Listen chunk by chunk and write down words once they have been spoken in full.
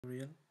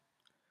Tutorial: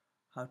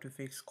 how to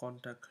fix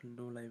Kontakt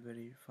no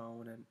library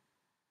found and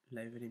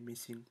library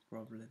missing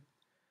problem.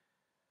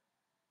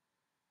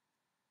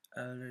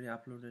 I already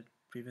uploaded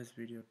previous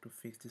video to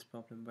fix this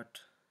problem, but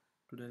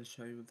today I'll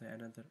show you the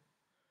another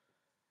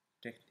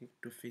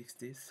technique to fix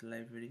this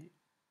library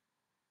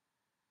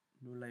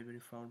no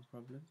library found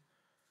problem.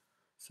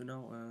 So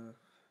now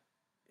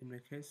in my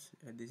case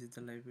this is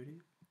the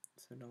library.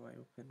 So now I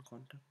open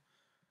Kontakt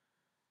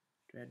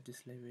to add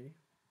this library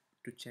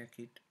to check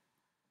it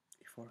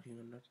if working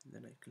or not.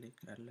 Then I click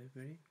add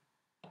library.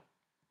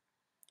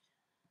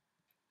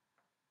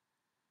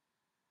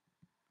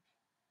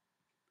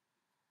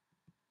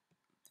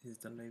 This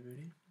is the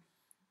library,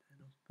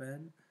 and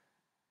open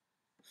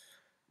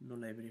no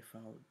library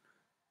found.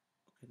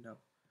 Okay, now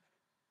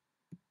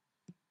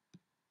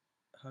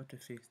how to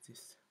fix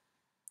this.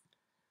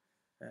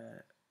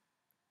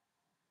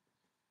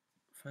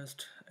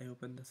 First I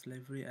open this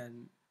library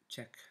and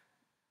check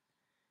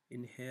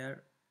in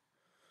here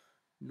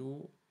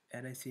no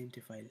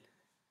NICNT file.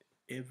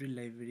 Every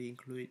library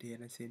include a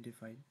NICNT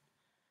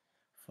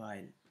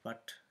file,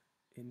 but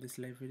in this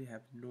library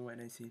have no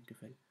NICNT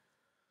file.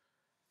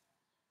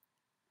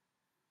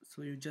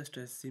 So you just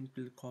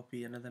simple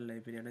copy another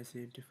library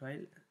NICNT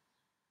file.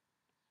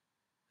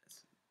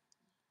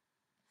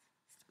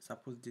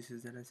 Suppose this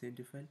is an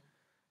NICNT file,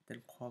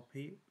 then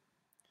copy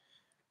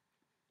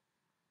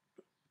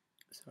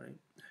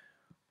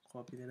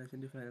the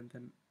NICNT file and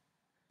then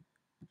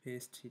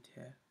paste it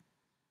here.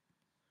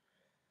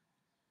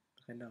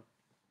 Okay, now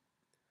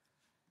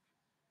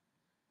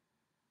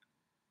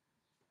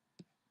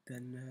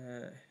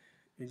then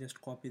you just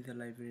copy the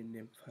library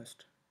name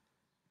first,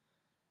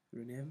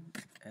 rename,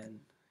 and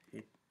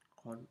hit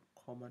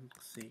command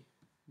C,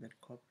 then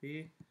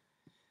copy,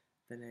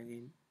 then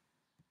again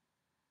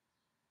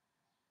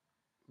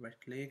right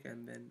click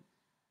and then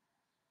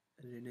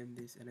rename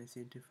this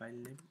NICNT file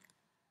name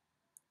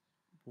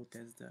both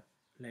as the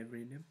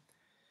library name,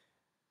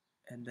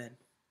 and then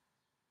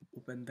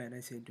open the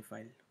NICNT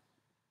file,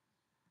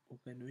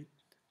 open with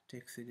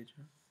text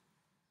editor.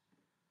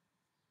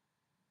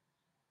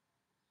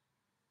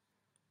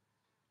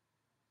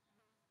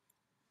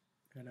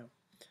 And now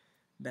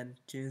then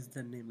change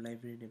the name,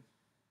 library name,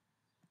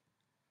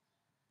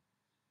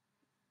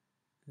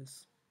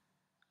 this,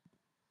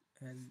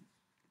 and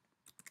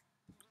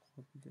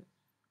copy the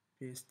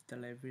paste the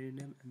library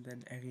name, and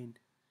then again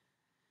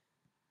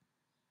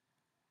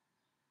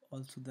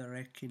also the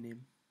rec key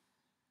name,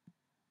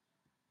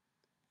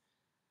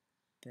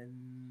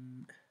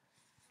 then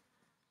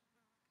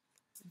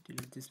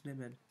delete this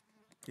name and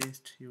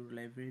paste your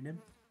library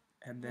name,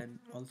 and then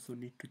also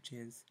need to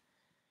change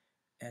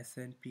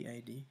SNP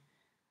ID.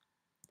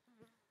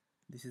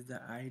 This is the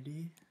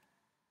ID.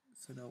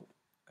 So now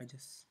I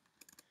just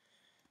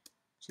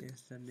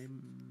change the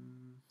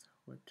name,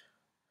 what,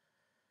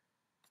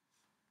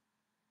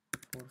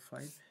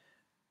 45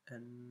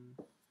 and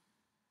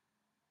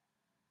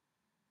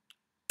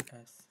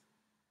S.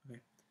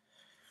 Okay,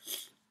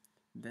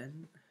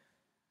 then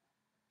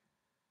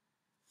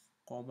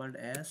command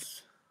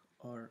S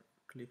or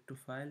click to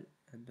file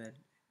and then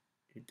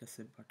hit the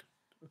save button.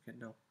 Okay,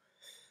 now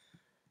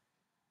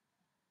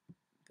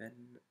then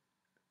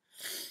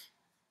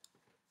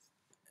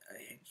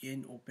I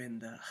again open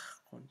the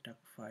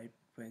Kontakt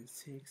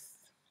 5.6,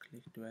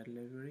 click to add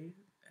library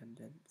and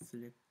then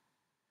select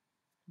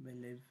my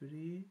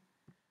library,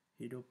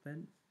 hit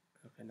open.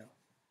 Okay, now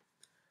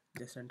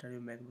just enter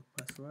your MacBook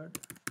password,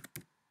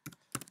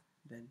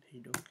 then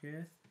hit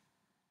OK.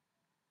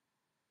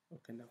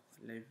 Okay, now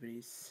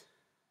libraries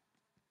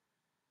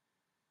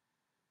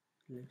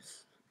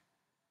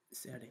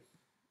setting.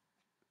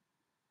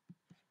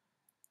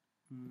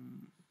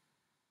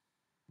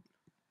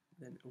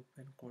 Then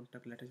open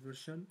Kontakt latest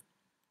version.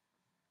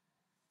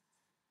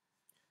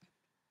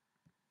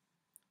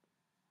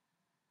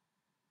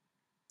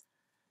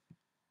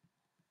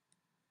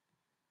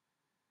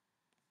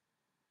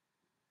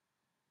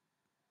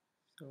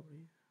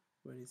 Sorry,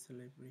 where is the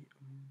library?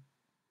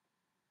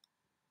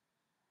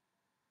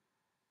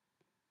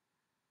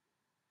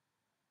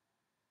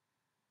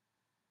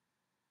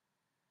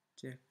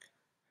 Check,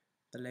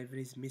 the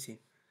library is missing.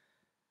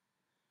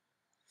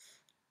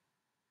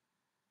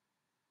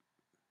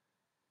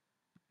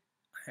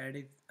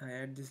 I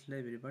add this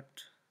library, but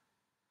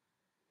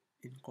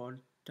in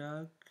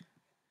Kontakt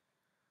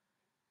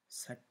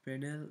set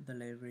panel the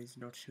library is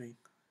not showing.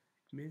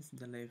 It means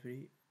the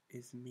library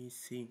is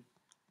missing.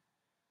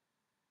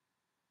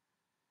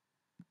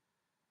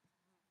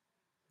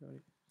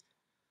 Sorry.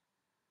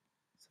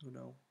 So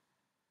now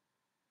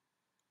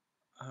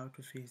how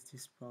to fix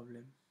this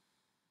problem?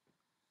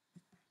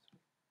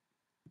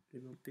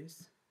 Remove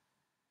this.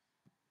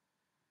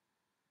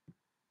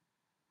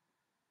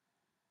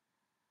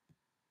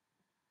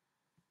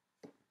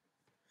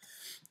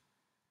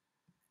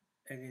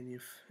 Again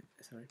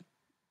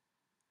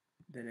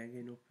then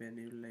again open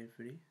your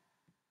library,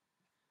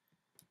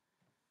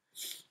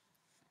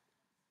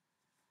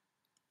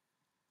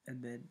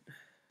 and then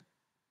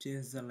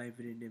change the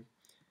library name.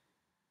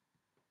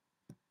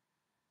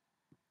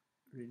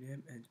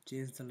 rename and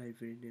change the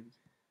library name.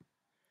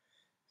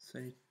 So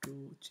I need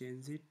to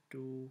change it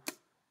to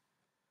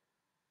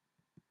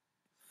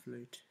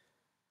fluid,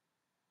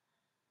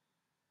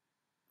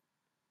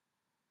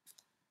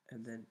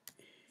 and then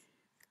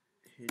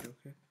hit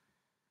OK.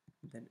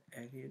 Then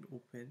again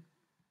open,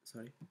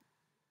 sorry,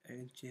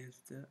 again change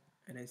the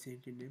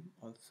NICNT name,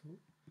 also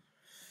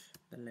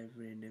the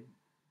library name,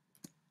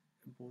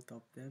 both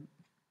of them.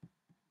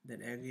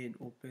 Then again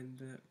open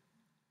the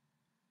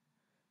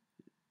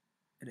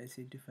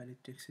NICNT file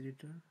text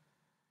editor,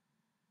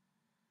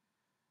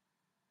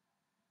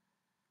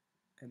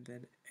 and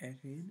then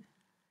again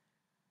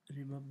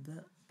remove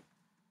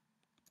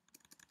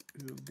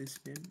this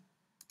name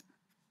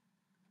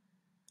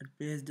and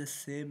paste the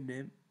same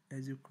name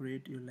as you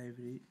create your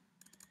library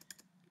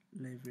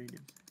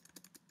name.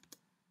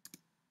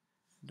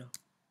 Now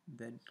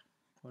then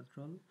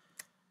control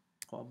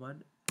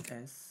command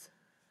S,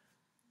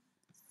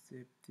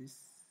 save this.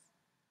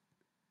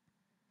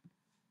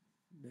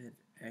 Then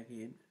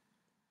again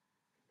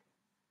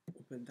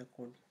open the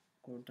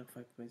Kontakt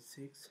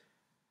 5.6,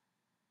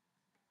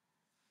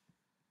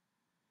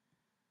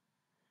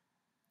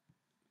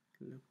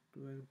 look to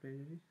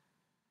library.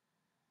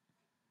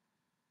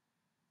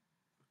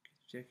 Okay,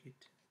 check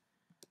it.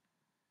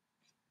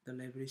 The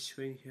library is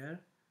showing here,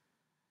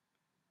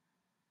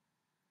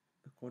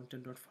 the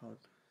content not found.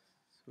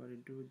 So what I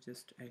do,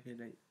 just again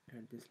I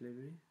add this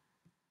library,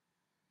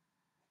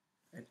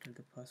 enter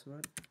the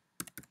password,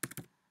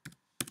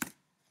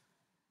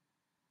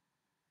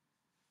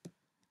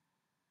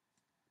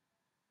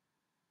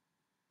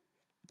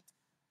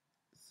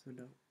 so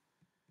now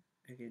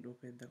again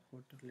open the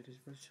Kontakt latest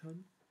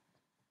version,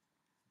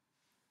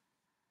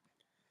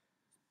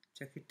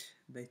 check it,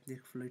 the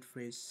ethnic fluid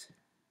phrase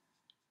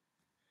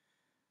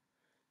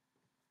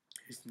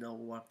is now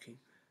working.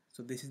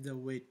 So this is the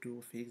way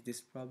to fix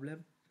this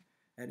problem.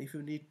 And if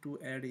you need to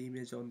add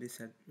image on this,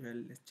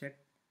 well, let's check.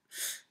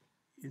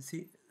 You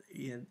see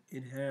in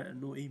here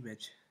no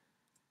image.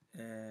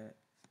 I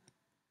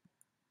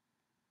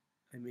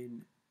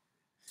mean,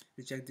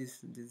 you check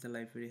this the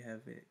library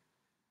have a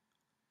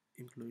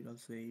include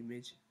also a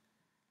image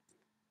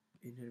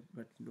in here,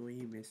 but no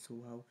image.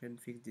 So how can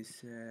fix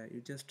this?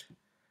 You just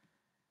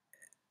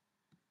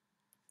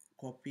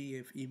copy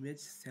a image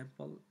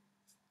sample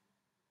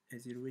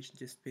as you wish,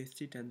 just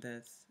paste it and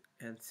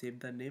save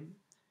the name.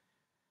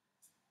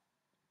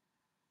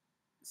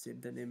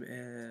 Save the name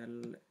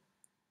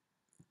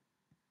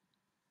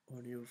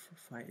on your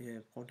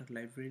Kontakt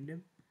library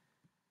name,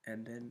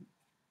 and then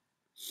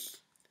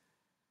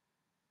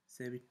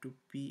save it to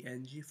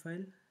PNG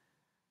file,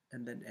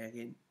 and then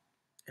again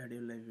add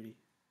your library.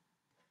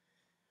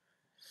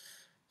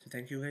 So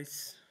thank you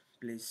guys,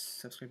 please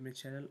subscribe my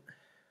channel,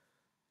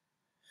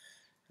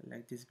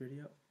 like this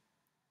video,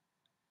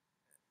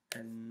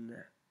 and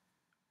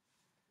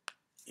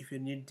if you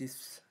need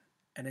this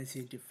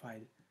NICNT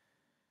file,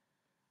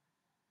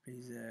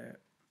 please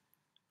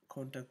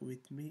contact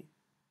with me,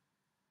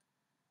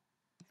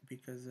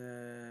 because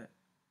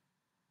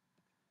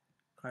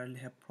currently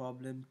have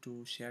problem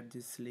to share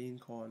this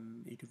link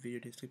on YouTube video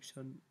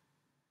description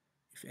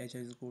if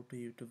agents go to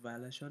YouTube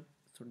violation.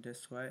 So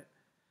that's why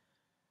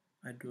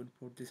I don't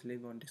put this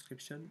link on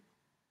description.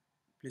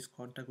 Please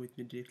contact with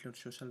me directly on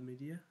social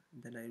media,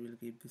 then I will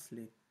give this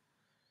link.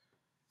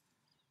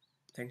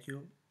 Thank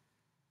you.